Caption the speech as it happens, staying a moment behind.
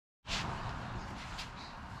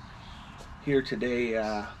here today.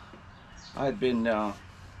 I've been kind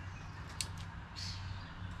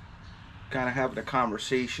of having a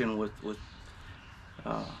conversation with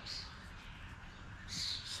uh,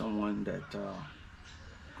 someone that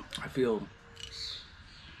I feel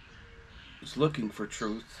is looking for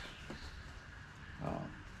truth. Um,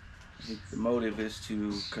 I think the motive is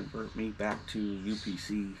to convert me back to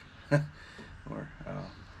UPC, or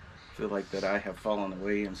feel like that I have fallen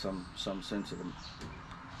away in some sense of the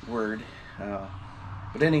word. Uh,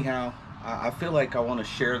 but anyhow, I feel like I want to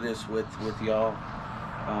share this with y'all.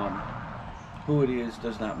 Um, who it is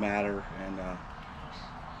does not matter, and I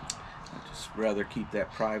just rather keep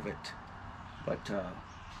that private. But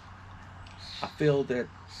I feel that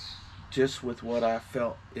just with what I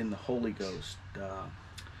felt in the Holy Ghost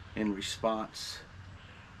in response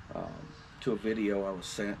to a video I was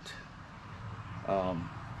sent, um,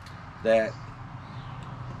 that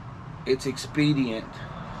it's expedient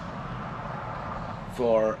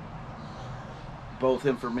for both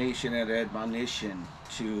information and admonition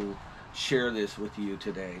to share this with you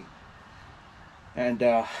today. And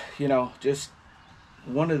just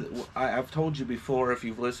I've told you before, if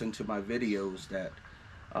you've listened to my videos, that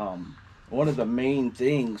one of the main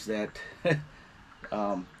things that the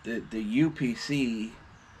UPC,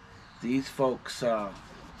 these folks,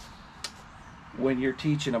 when you're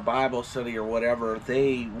teaching a Bible study or whatever,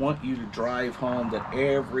 they want you to drive home that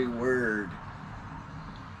every word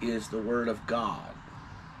is the Word of God.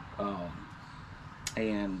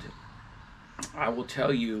 And I will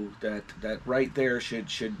tell you that right there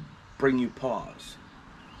should bring you pause.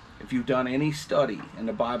 If you've done any study, and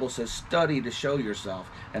the Bible says study to show yourself,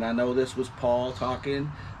 and I know this was Paul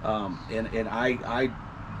talking, and I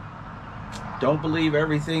don't believe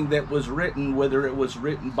everything that was written, whether it was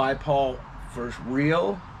written by Paul for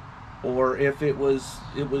real or if it was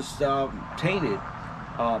tainted.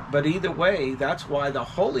 But either way, that's why the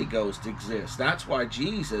Holy Ghost exists. That's why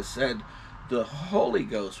Jesus said the Holy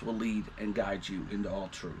Ghost will lead and guide you into all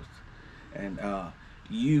truth. And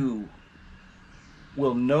you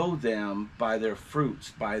will know them by their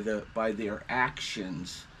fruits, by their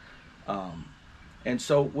actions. And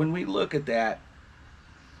so when we look at that,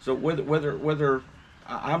 so whether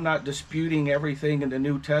I'm not disputing everything in the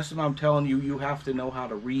New Testament, I'm telling you, you have to know how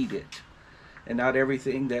to read it, and not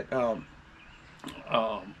everything that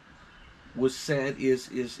was said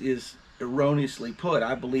is erroneously put.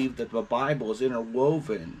 I believe that the Bible is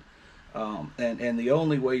interwoven, and the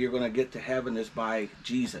only way you're going to get to heaven is by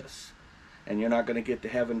Jesus. And you're not going to get to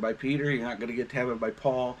heaven by Peter. You're not going to get to heaven by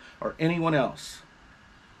Paul or anyone else.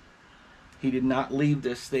 He did not leave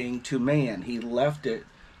this thing to man. He left it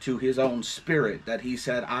to his own spirit, that he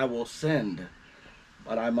said, I will send,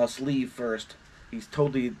 but I must leave first. He's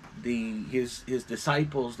told his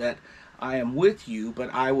disciples that I am with you,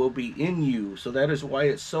 but I will be in you. So that is why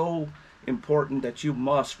it's so important that you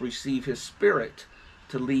must receive his spirit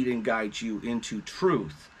to lead and guide you into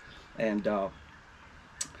truth. And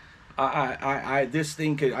this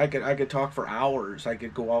thing I could talk for hours. I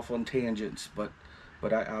could go off on tangents, but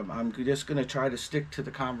I'm just going to try to stick to the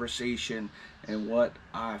conversation and what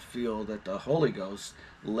I feel that the Holy Ghost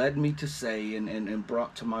led me to say and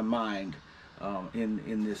brought to my mind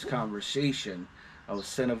in this conversation. I was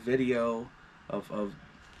sent a video of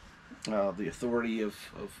the authority of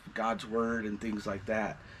God's Word and things like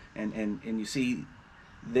that, and you see,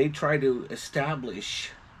 they try to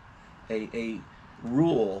establish a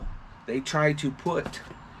rule. They try to put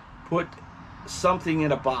something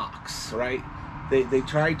in a box, right? They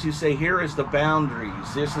try to say, here is the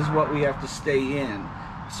boundaries. This is what we have to stay in.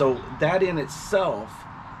 So that in itself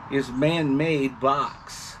is man-made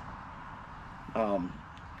box.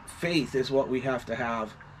 Faith is what we have to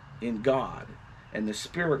have in God, and the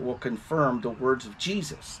Spirit will confirm the words of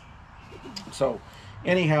Jesus. So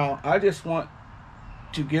anyhow, I just want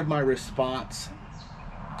to give my response.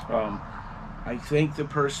 I thank the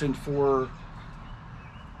person for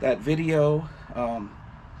that video.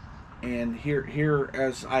 And here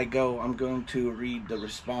as I go, I'm going to read the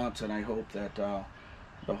response, and I hope that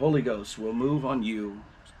the Holy Ghost will move on you,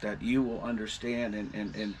 that you will understand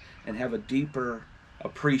and have a deeper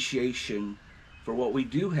appreciation for what we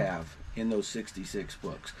do have in those 66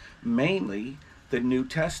 books. Mainly the New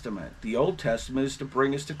Testament. The Old Testament is to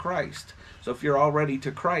bring us to Christ. So if you're already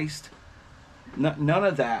to Christ, none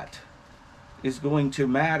of that is going to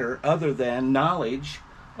matter other than knowledge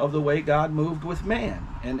of the way God moved with man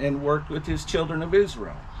and worked with his children of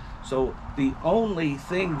Israel. So the only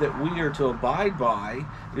thing that we are to abide by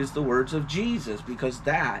is the words of Jesus, because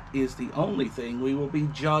that is the only thing we will be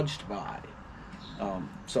judged by.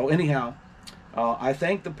 So anyhow, I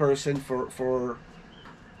thank the person for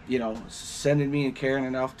sending me and caring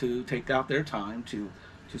enough to take out their time to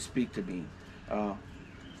speak to me.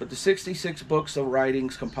 But the 66 books of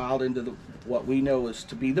writings compiled into what we know is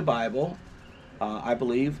to be the Bible, I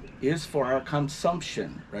believe, is for our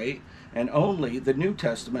consumption, right? And only the New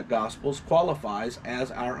Testament Gospels qualifies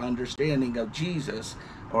as our understanding of Jesus,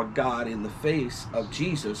 or God in the face of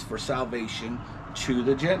Jesus, for salvation to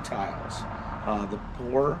the Gentiles. The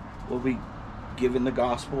poor will be given the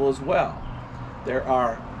gospel as well. There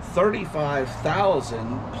are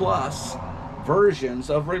 35,000 plus versions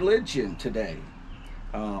of religion today,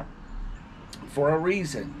 for a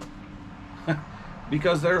reason.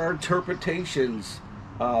 Because there are interpretations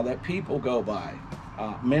that people go by.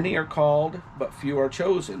 Many are called, but few are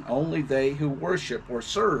chosen. Only they who worship or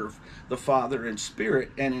serve the Father in spirit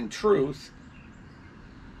and in truth.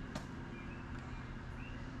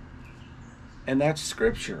 And that's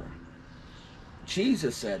Scripture.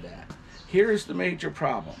 Jesus said that. Here's the major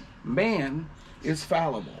problem. Man is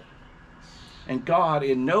fallible. And God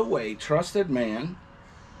in no way trusted man,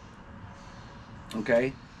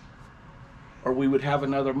 okay? Or we would have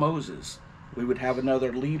another Moses. We would have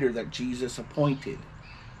another leader that Jesus appointed.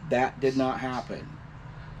 That did not happen.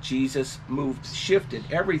 Jesus shifted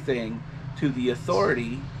everything to the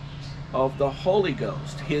authority of the Holy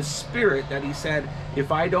Ghost, his Spirit, that he said,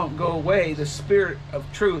 if I don't go away, the Spirit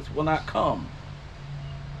of truth will not come.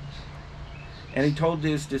 And he told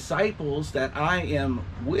his disciples that I am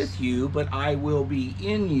with you, but I will be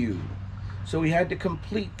in you. So he had to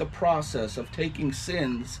complete the process of taking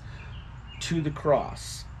sins to the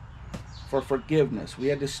cross for forgiveness. We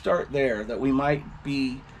had to start there, that we might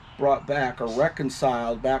be brought back or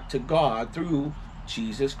reconciled back to God through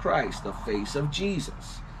Jesus Christ, the face of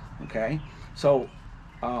Jesus. Okay? So,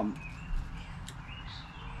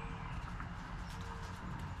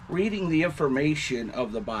 reading the information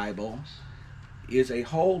of the Bible is a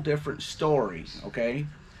whole different story, okay?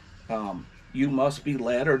 You must be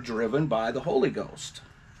led or driven by the Holy Ghost.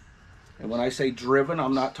 And when I say driven,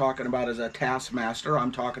 I'm not talking about as a taskmaster.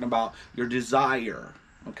 I'm talking about your desire,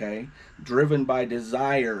 okay? Driven by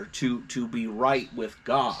desire to be right with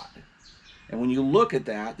God. And when you look at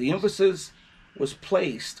that, the emphasis was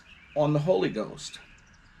placed on the Holy Ghost,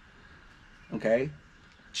 okay?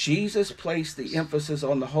 Jesus placed the emphasis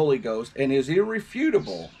on the Holy Ghost and is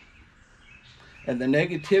irrefutable. And the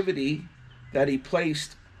negativity that he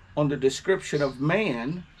placed on the description of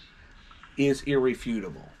man is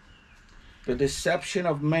irrefutable. The deception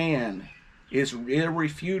of man is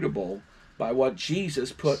irrefutable by what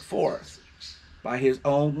Jesus put forth, by his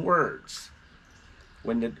own words.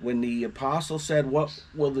 When the apostle said, what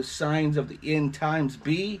will the signs of the end times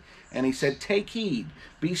be? And he said, take heed,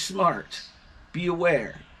 be smart, be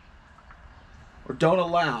aware, or don't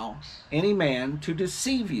allow any man to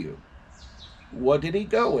deceive you. What did he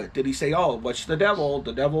go with? Did he say, oh, what's the devil?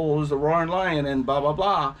 The devil is the roaring lion and blah, blah,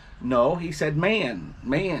 blah. No, he said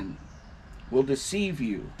man will deceive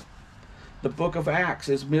you. The book of Acts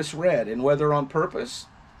is misread, and whether on purpose,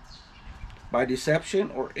 by deception,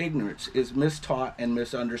 or ignorance, is mistaught and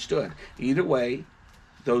misunderstood. Either way,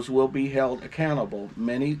 those will be held accountable.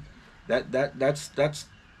 That's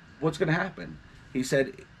what's going to happen. He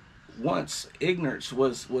said once ignorance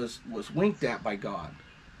was winked at by God,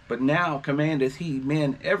 but now commandeth he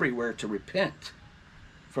men everywhere to repent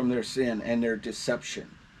from their sin and their deception.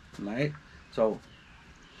 Right? So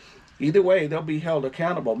either way, they'll be held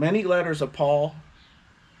accountable. Many letters of Paul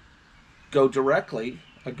go directly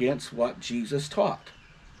against what Jesus taught.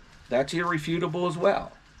 That's irrefutable as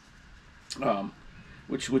well.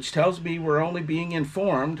 Which tells me we're only being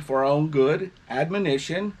informed for our own good,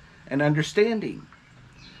 admonition, and understanding.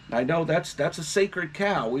 I know that's a sacred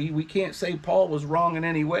cow. We can't say Paul was wrong in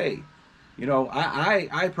any way. You know,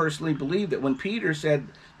 I personally believe that when Peter said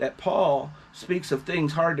that Paul speaks of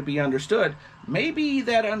things hard to be understood, maybe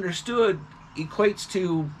that understood equates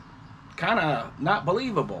to kind of not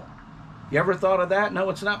believable. You ever thought of that? No,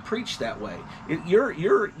 it's not preached that way.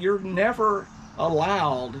 You're never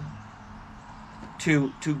allowed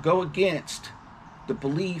to go against the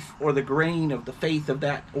belief or the grain of the faith of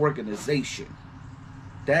that organization.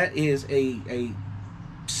 That is a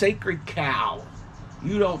sacred cow.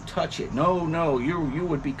 You don't touch it. No, you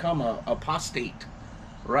would become a apostate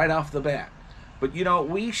right off the bat. But you know,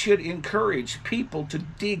 we should encourage people to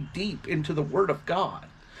dig deep into the Word of God,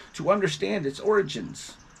 to understand its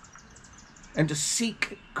origins, and to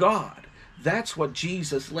seek God. That's what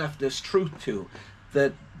Jesus left this truth to.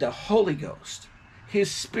 The Holy Ghost,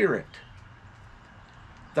 His Spirit.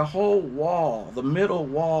 The whole wall, the middle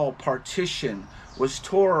wall partition, was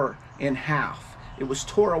torn in half. It was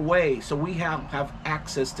tore away, so we have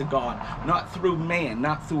access to God, not through man,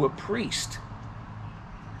 not through a priest.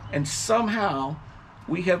 And somehow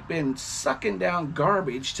we have been sucking down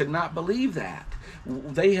garbage to not believe that.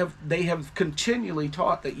 They have continually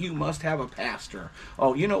taught that you must have a pastor.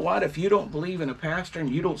 Oh, you know what? If you don't believe in a pastor and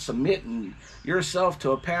you don't submit yourself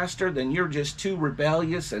to a pastor, then you're just too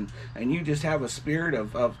rebellious, and you just have a spirit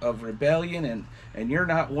of rebellion, and you're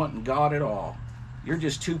not wanting God at all. You're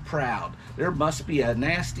just too proud. There must be a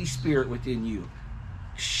nasty spirit within you.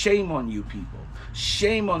 Shame on you people.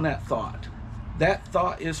 Shame on that thought. That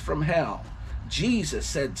thought is from hell. Jesus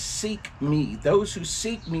said, seek me. Those who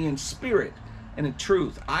seek me in spirit and in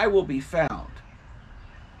truth, I will be found.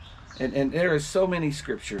 And there are so many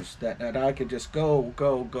scriptures that I could just go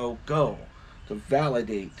to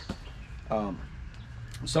validate.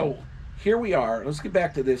 So here we are. Let's get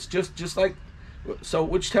back to this. Just like, so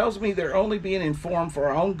which tells me they're only being informed for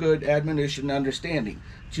our own good, admonition, and understanding,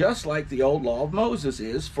 just like the old law of Moses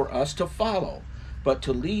is for us to follow, but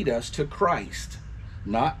to lead us to Christ.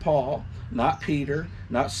 Not Paul, not Peter,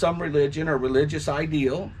 not some religion or religious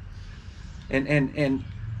ideal. And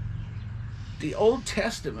the Old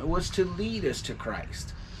Testament was to lead us to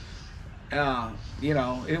Christ.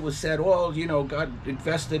 It was said, well, God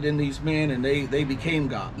invested in these men and they became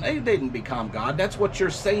God. They didn't become God. That's what you're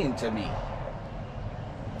saying to me.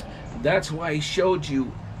 That's why he showed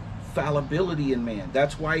you fallibility in man.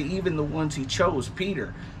 That's why even the ones he chose,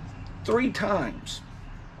 Peter, 3 times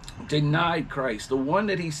denied Christ, the one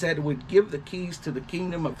that he said would give the keys to the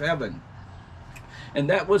kingdom of heaven. And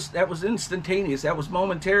that was instantaneous. That was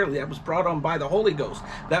momentarily. That was brought on by the Holy Ghost.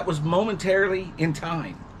 That was momentarily in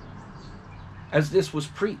time as this was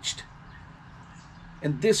preached.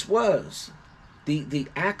 And this was the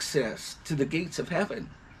access to the gates of heaven.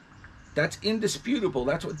 That's indisputable.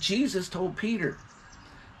 That's what Jesus told Peter.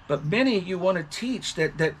 But many of you want to teach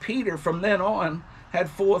that Peter from then on had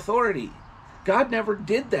full authority. God never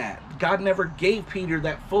did that. God never gave Peter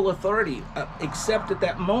that full authority, except at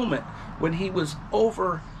that moment when he was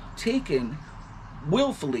overtaken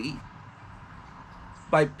willfully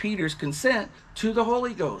by Peter's consent to the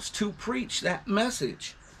Holy Ghost to preach that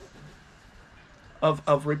message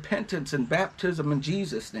of repentance and baptism in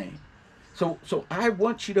Jesus' name. So I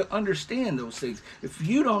want you to understand those things. If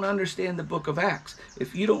you don't understand the book of Acts,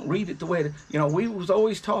 if you don't read it the way that, we was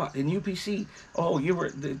always taught in UPC, you were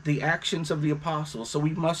the actions of the apostles, so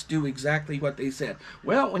we must do exactly what they said.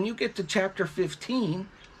 Well, when you get to chapter 15,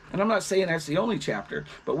 and I'm not saying that's the only chapter,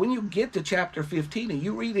 but when you get to chapter 15 and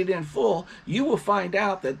you read it in full, you will find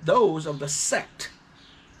out that those of the sect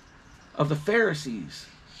of the Pharisees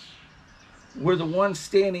were the ones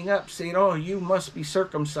standing up saying, oh, you must be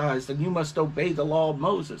circumcised and you must obey the law of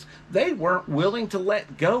Moses. They weren't willing to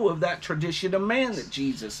let go of that tradition of man that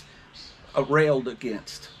Jesus railed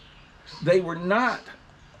against. They were not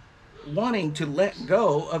wanting to let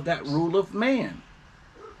go of that rule of man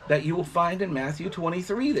that you will find in Matthew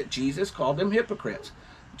 23, that Jesus called them hypocrites.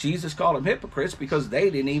 Jesus called them hypocrites because they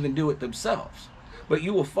didn't even do it themselves. But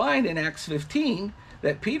you will find in Acts 15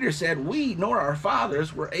 that Peter said, we nor our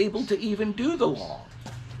fathers were able to even do the law.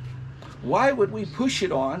 Why would we push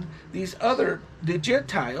it on the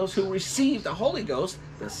Gentiles who received the Holy Ghost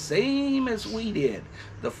the same as we did?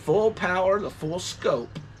 The full power, the full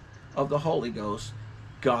scope of the Holy Ghost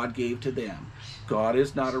God gave to them. God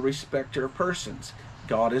is not a respecter of persons.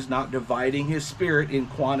 God is not dividing his spirit in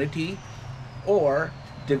quantity or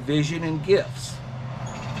division in gifts.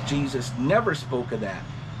 Jesus never spoke of that,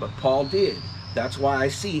 but Paul did. That's why I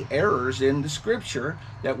see errors in the scripture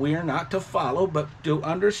that we are not to follow, but to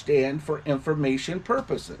understand for information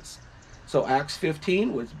purposes. So Acts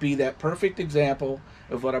 15 would be that perfect example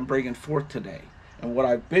of what I'm bringing forth today and what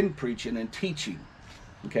I've been preaching and teaching.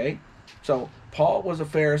 Okay? So Paul was a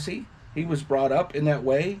Pharisee. He was brought up in that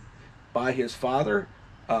way by his father,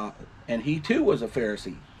 and he too was a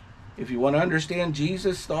Pharisee. If you want to understand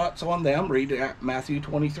Jesus' thoughts on them, read Matthew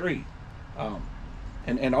 23.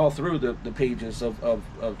 And all through the pages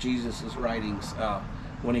of Jesus' writings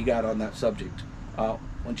when he got on that subject.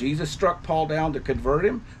 When Jesus struck Paul down to convert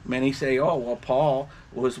him, many say, oh, well, Paul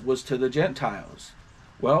was to the Gentiles.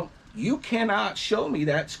 Well, you cannot show me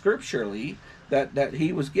that scripturally that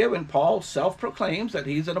he was given. Paul self-proclaims that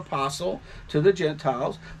he's an apostle to the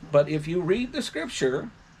Gentiles, but if you read the scripture,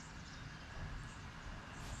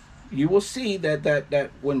 you will see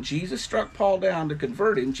that when Jesus struck Paul down to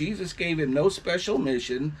convert him, Jesus gave him no special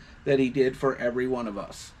mission that he did for every one of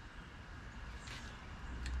us.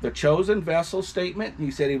 The chosen vessel statement, he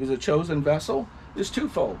said he was a chosen vessel, is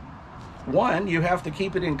twofold. One, you have to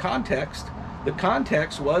keep it in context. The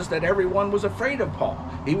context was that everyone was afraid of Paul.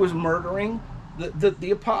 He was murdering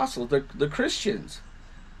the apostles, the Christians.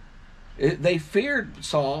 They feared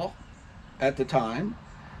Saul at the time,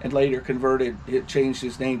 and later converted, it changed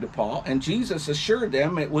his name to Paul, and Jesus assured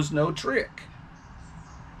them it was no trick.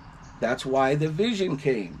 That's why the vision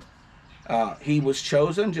came. He was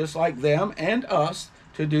chosen just like them and us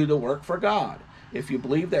to do the work for God. If you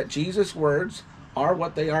believe that Jesus' words are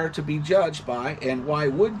what they are to be judged by, and why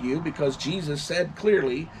would you? Because Jesus said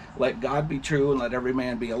clearly, let God be true and let every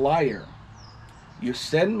man be a liar. You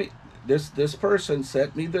send me, this person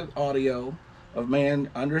sent me the audio of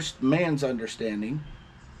man's understanding,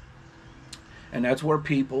 and that's where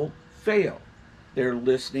people fail. They're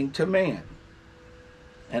listening to man.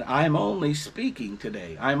 And I'm only speaking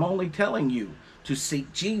today. I'm only telling you to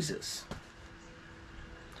seek Jesus.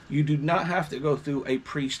 You do not have to go through a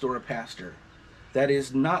priest or a pastor. That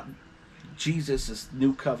is not Jesus'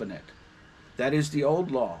 new covenant. That is the old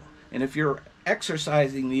law. And if you're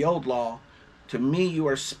exercising the old law, to me you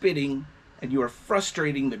are spitting and you are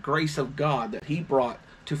frustrating the grace of God that he brought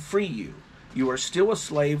to free you. You are still a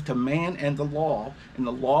slave to man and the law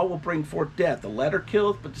will bring forth death. The letter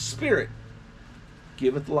killeth, but the Spirit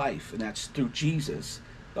giveth life, and that's through Jesus,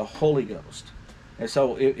 the Holy Ghost. And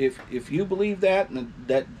so if you believe that, and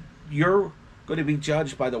that you're going to be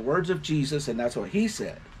judged by the words of Jesus, and that's what he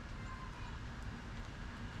said.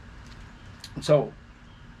 So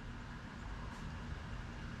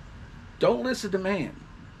don't listen to man.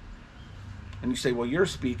 And you say, well, you're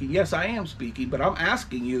speaking. Yes, I am speaking, but I'm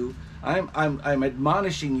asking you, I'm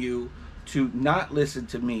admonishing you to not listen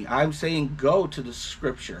to me. I'm saying go to the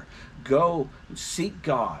scripture. Go seek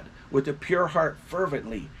God with a pure heart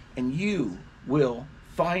fervently, and you will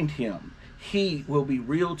find him. He will be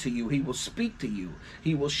real to you. He will speak to you.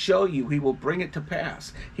 He will show you. He will bring it to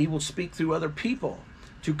pass. He will speak through other people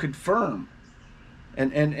to confirm.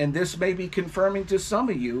 And this may be confirming to some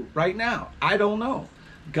of you right now. I don't know.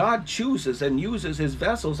 God chooses and uses his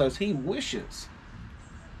vessels as he wishes.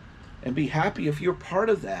 And be happy if you're part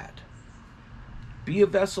of that. Be a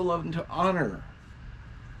vessel unto honor.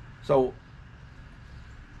 So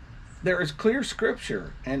there is clear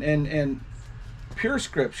scripture and pure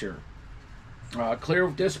scripture, clear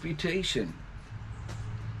of disputation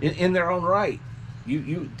in their own right.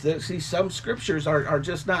 You see, some scriptures are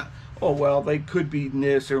just not, oh, well, they could be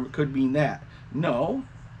this or could be that. No.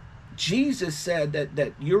 Jesus said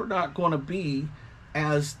that you're not going to be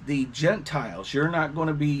as the Gentiles. You're not going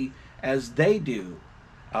to be as they do.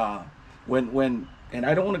 And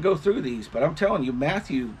I don't want to go through these, but I'm telling you,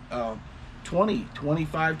 Matthew 20,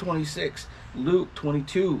 25, 26, Luke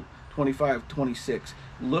 22, 25, 26.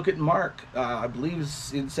 Look at Mark, I believe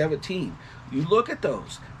it's in 17. You look at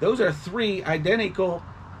those. Those are three identical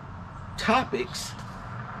topics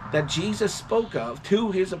that Jesus spoke of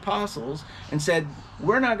to his apostles and said,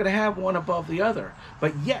 we're not going to have one above the other.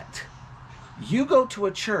 But yet, you go to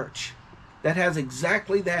a church that has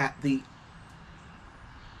exactly that, the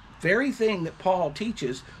very thing that Paul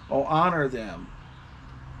teaches, oh, honor them,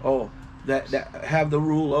 oh, that have the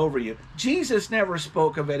rule over you. Jesus never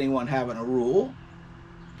spoke of anyone having a rule.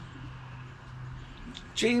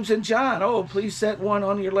 James and John, oh, please set one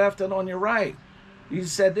on your left and on your right. He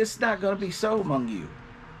said, this is not going to be so among you.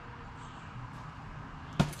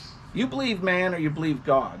 You believe man or you believe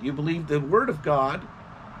God. You believe the word of God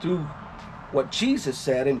through what Jesus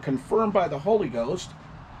said and confirmed by the Holy Ghost,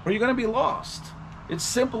 or you're going to be lost. It's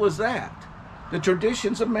simple as that. The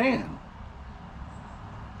traditions of man.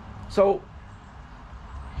 So,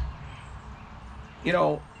 you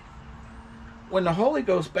know, when the Holy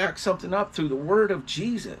Ghost backs something up through the word of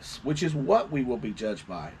Jesus, which is what we will be judged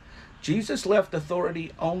by, Jesus left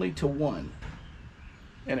authority only to one,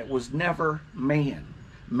 and it was never man.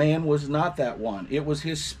 Man was not that one. It was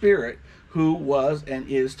his Spirit who was and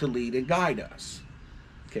is to lead and guide us.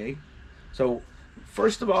 Okay? So,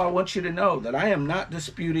 first of all, I want you to know that I am not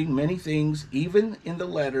disputing many things, even in the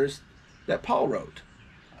letters that Paul wrote.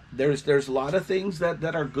 There's a lot of things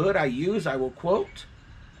that are good I will quote,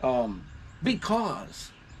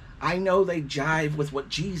 because I know they jive with what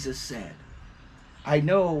Jesus said. I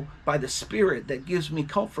know by the Spirit that gives me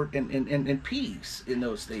comfort and peace in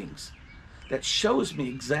those things. That shows me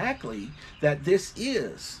exactly that this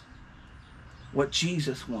is what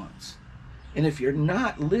Jesus wants. And if you're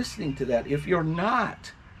not listening to that, if you're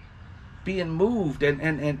not being moved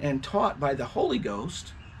and taught by the Holy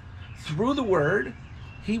Ghost through the Word,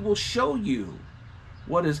 he will show you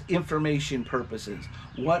what is information purposes,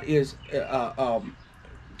 what is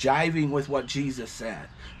jiving with what Jesus said.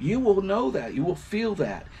 You will know that. You will feel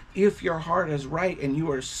that if your heart is right and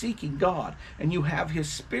you are seeking God and you have his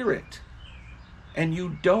Spirit and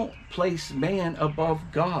you don't place man above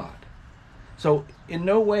God. So in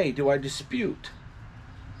no way do I dispute.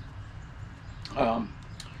 So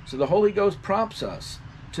the Holy Ghost prompts us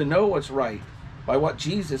to know what's right by what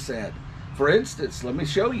Jesus said. For instance, let me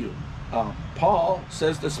show you. Paul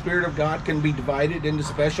says the Spirit of God can be divided into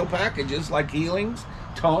special packages like healings,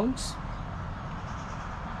 tongues,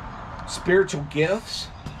 spiritual gifts.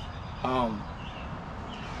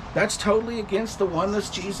 That's totally against the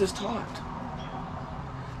oneness Jesus taught.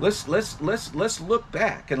 Let's look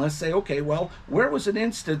back and let's say, okay, well, where was an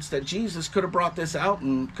instance that Jesus could have brought this out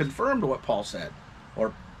and confirmed what Paul said?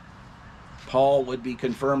 Or Paul would be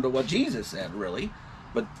confirmed to what Jesus said, really.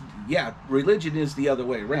 But yeah, religion is the other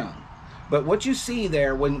way around. But what you see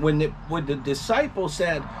there, when the disciples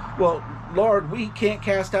said, well, Lord, we can't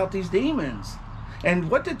cast out these demons. And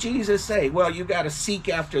what did Jesus say? Well, you got to seek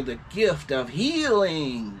after the gift of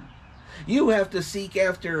healing. You have to seek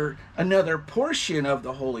after another portion of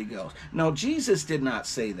the Holy Ghost. No, Jesus did not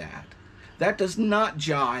say that. That does not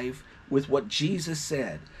jive with what Jesus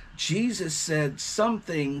said. Jesus said some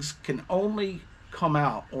things can only come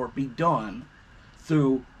out or be done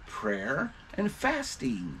through prayer and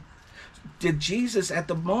fasting. Did Jesus at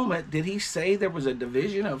the moment, did he say there was a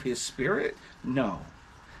division of his spirit? No.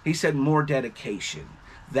 He said more dedication.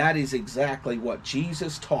 That is exactly what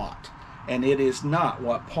Jesus taught. And it is not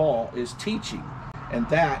what Paul is teaching. And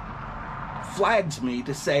that flags me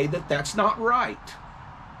to say that that's not right.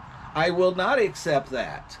 I will not accept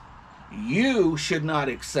that. You should not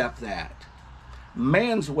accept that.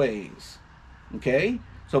 Man's ways. Okay?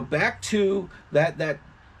 So back to that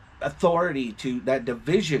authority, to that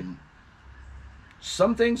division.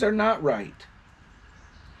 Some things are not right.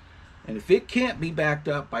 And if it can't be backed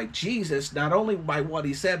up by Jesus, not only by what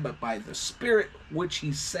he said, but by the Spirit which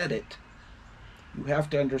he said it, you have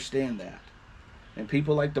to understand that. And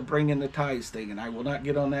people like to bring in the tithes thing, and I will not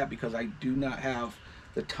get on that because I do not have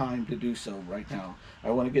the time to do so right now. I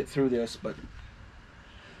want to get through this, but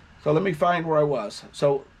so let me find where I was.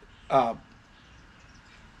 So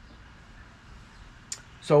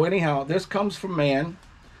anyhow, this comes from man.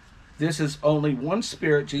 This is only one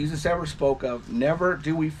Spirit Jesus ever spoke of. Never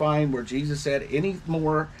do we find where Jesus said any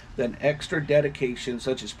more than extra dedication,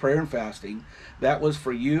 such as prayer and fasting. That was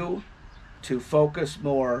for you to focus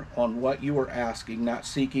more on what you were asking, not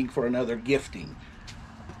seeking for another gifting.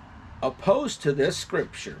 Opposed to this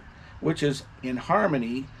scripture, which is in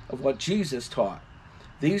harmony of what Jesus taught.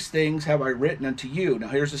 These things have I written unto you. Now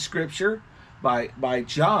here's a scripture by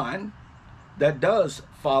John that does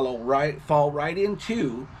fall right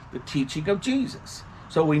into the teaching of Jesus.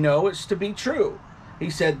 So we know it's to be true. He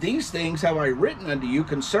said, these things have I written unto you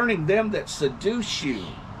concerning them that seduce you.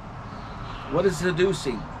 What is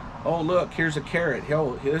seducing? Oh, look, here's a carrot.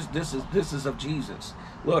 Oh, this is of Jesus.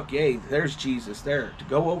 Look, yay, there's Jesus there. To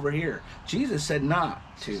go over here. Jesus said not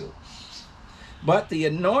to. But the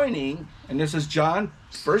anointing, and this is 1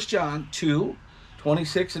 John 2,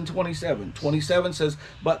 26 and 27. 27 says,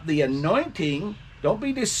 but the anointing, don't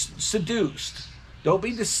be seduced. Don't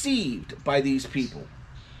be deceived by these people.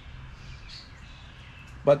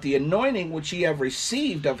 But the anointing which ye have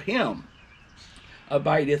received of him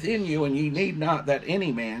abideth in you, and ye need not that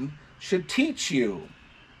any man should teach you.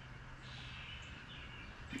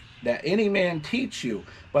 That any man teach you,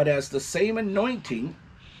 but as the same anointing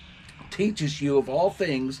teaches you of all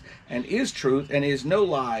things, and is truth, and is no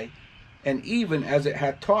lie, and even as it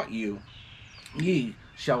hath taught you, ye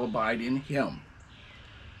shall abide in him.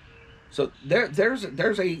 So there's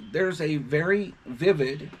a very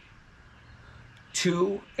vivid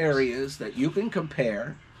two areas that you can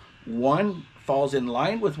compare. One falls in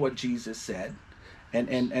line with what Jesus said,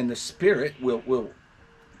 and the Spirit will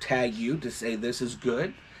tag you to say this is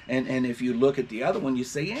good. And if you look at the other one, you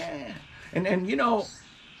say, yeah. And you know,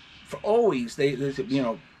 for always,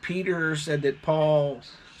 Peter said that Paul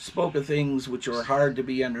spoke of things which are hard to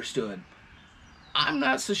be understood. I'm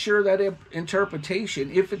not so sure that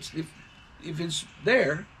interpretation, if it's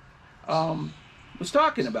there, was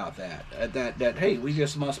talking about that hey, we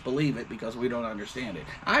just must believe it because we don't understand it.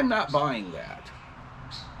 I'm not buying that.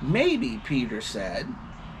 Maybe Peter said,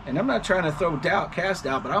 and I'm not trying to cast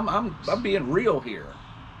doubt, but I'm being real here.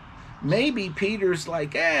 Maybe Peter's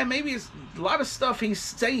like, maybe it's a lot of stuff he's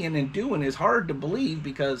saying and doing is hard to believe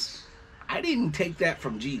because I didn't take that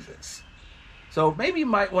from Jesus. So maybe you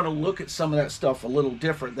might want to look at some of that stuff a little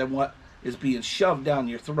different than what is being shoved down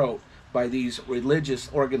your throat by these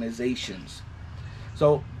religious organizations.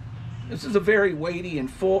 So this is a very weighty and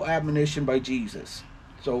full admonition by Jesus.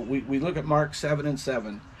 So we look at Mark 7 and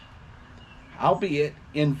 7. Howbeit,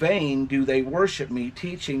 in vain do they worship me,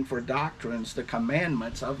 teaching for doctrines the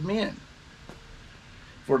commandments of men.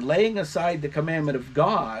 For laying aside the commandment of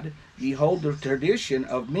God, ye hold the tradition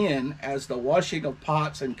of men, as the washing of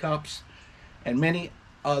pots and cups, and many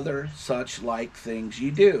other such like things ye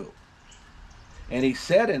do. And he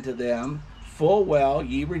said unto them, Full well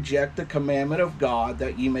ye reject the commandment of God,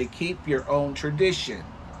 that ye may keep your own tradition.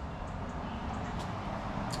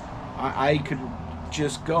 I could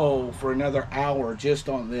just go for another hour just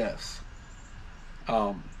on this.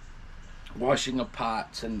 Washing of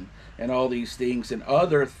pots and all these things, and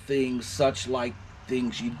other things such like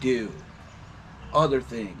things you do. Other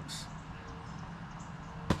things.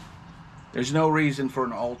 There's no reason for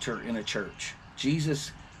an altar in a church.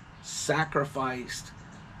 Jesus sacrificed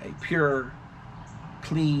a pure,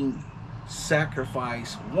 clean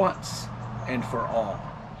sacrifice once and for all.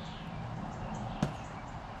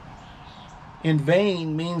 In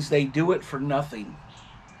vain means they do it for nothing.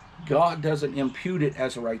 God doesn't impute it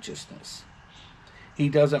as righteousness. He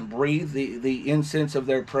doesn't breathe the incense of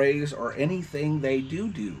their praise or anything they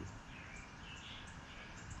do.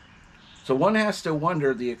 So one has to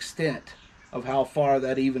wonder the extent of how far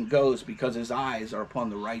that even goes, because his eyes are upon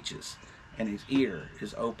the righteous and his ear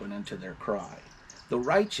is open unto their cry. The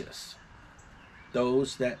righteous,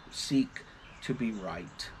 those that seek to be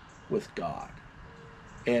right with God.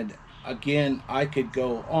 And again, I could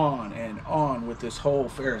go on and on with this whole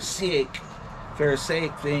Pharisaic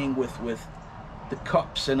thing with the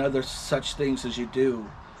cups and other such things as you do.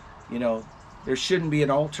 You know, there shouldn't be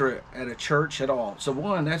an altar at a church at all. So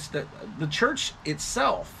one, that's the church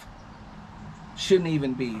itself shouldn't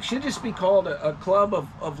even be. Should just be called a club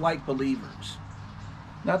of like believers.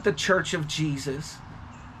 Not the church of Jesus,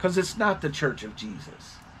 because it's not the church of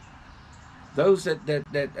Jesus. Those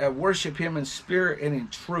that worship him in spirit and in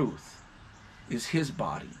truth is his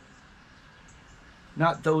body.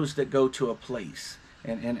 Not those that go to a place.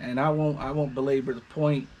 And I won't belabor the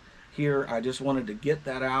point here. I just wanted to get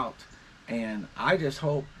that out. And I just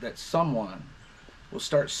hope that someone will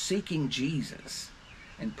start seeking Jesus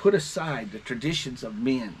and put aside the traditions of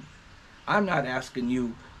men. I'm not asking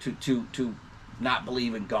you to not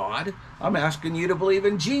believe in God. I'm asking you to believe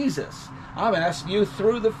in Jesus. I'm asking you,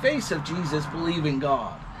 through the face of Jesus, believe in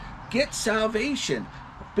God. Get salvation.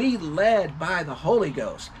 Be led by the Holy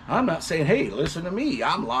Ghost. I'm not saying, hey, listen to me,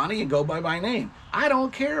 I'm Lonnie and go by my name. I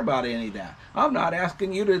don't care about any of that. I'm not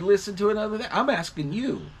asking you to listen to another thing. I'm asking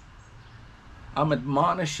you. I'm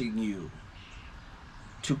admonishing you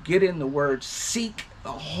to get in the Word, seek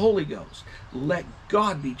the Holy Ghost. Let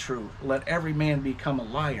God be true. Let every man become a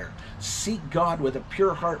liar. Seek God with a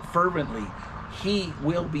pure heart fervently. He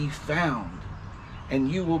will be found. And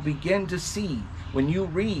you will begin to see, when you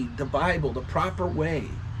read the Bible the proper way,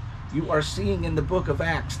 you are seeing in the book of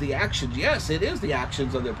Acts the actions. Yes, it is the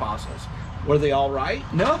actions of the apostles. Were they all right?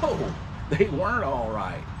 No, they weren't all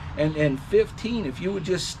right. And 15, if you would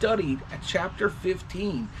just study at chapter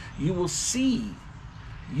 15, you will see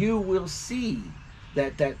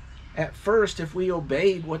that at first, if we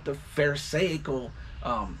obeyed what the Pharisaical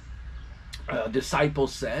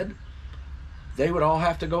disciples said, they would all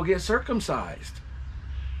have to go get circumcised.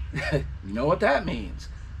 You know what that means?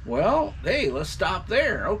 Well, hey, let's stop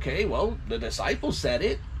there. Okay, well, the disciples said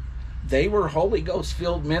it. They were Holy Ghost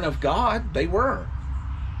filled men of God. They were.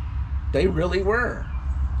 They really were.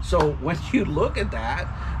 So when you look at that,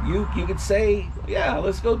 you could say, yeah,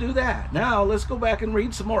 let's go do that. Now let's go back and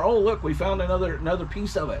read some more. Oh, look, we found another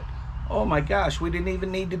piece of it. Oh my gosh, we didn't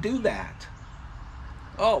even need to do that.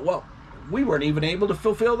 Oh, well, we weren't even able to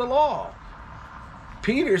fulfill the law.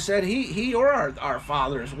 Peter said he or our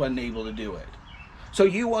fathers wasn't able to do it. So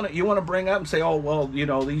you want to bring up and say, oh, well, you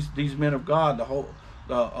know, these men of God,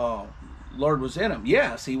 the Lord was in them.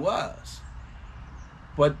 Yes, he was.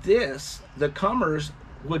 But the comers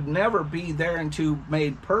would never be thereunto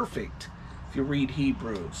made perfect, if you read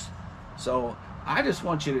Hebrews. So I just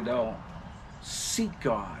want you to know, seek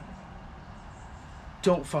God.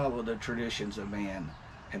 Don't follow the traditions of man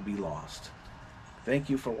and be lost.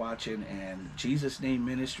 Thank you for watching, and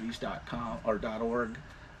JesusNameMinistries.com or .org.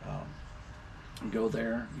 Go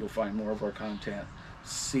there. You'll find more of our content.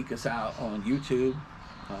 Seek us out on YouTube.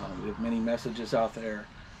 We have many messages out there.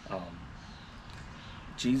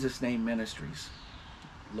 Jesus Name Ministries.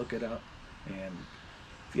 Look it up. And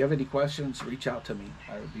if you have any questions, reach out to me.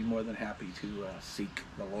 I would be more than happy to seek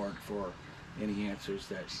the Lord for any answers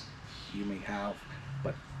that you may have.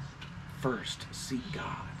 But first, seek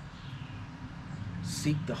God.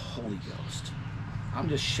 Seek the Holy Ghost. I'm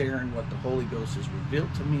just sharing what the Holy Ghost has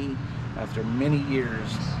revealed to me after many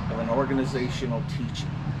years of an organizational teaching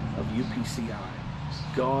of UPCI.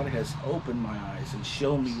 God has opened my eyes and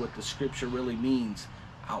shown me what the scripture really means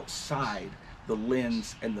outside the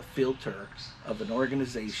lens and the filter of an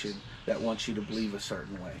organization that wants you to believe a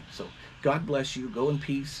certain way. So God bless you. Go in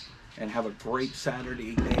peace and have a great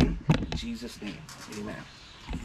Saturday day. In Jesus' name, amen.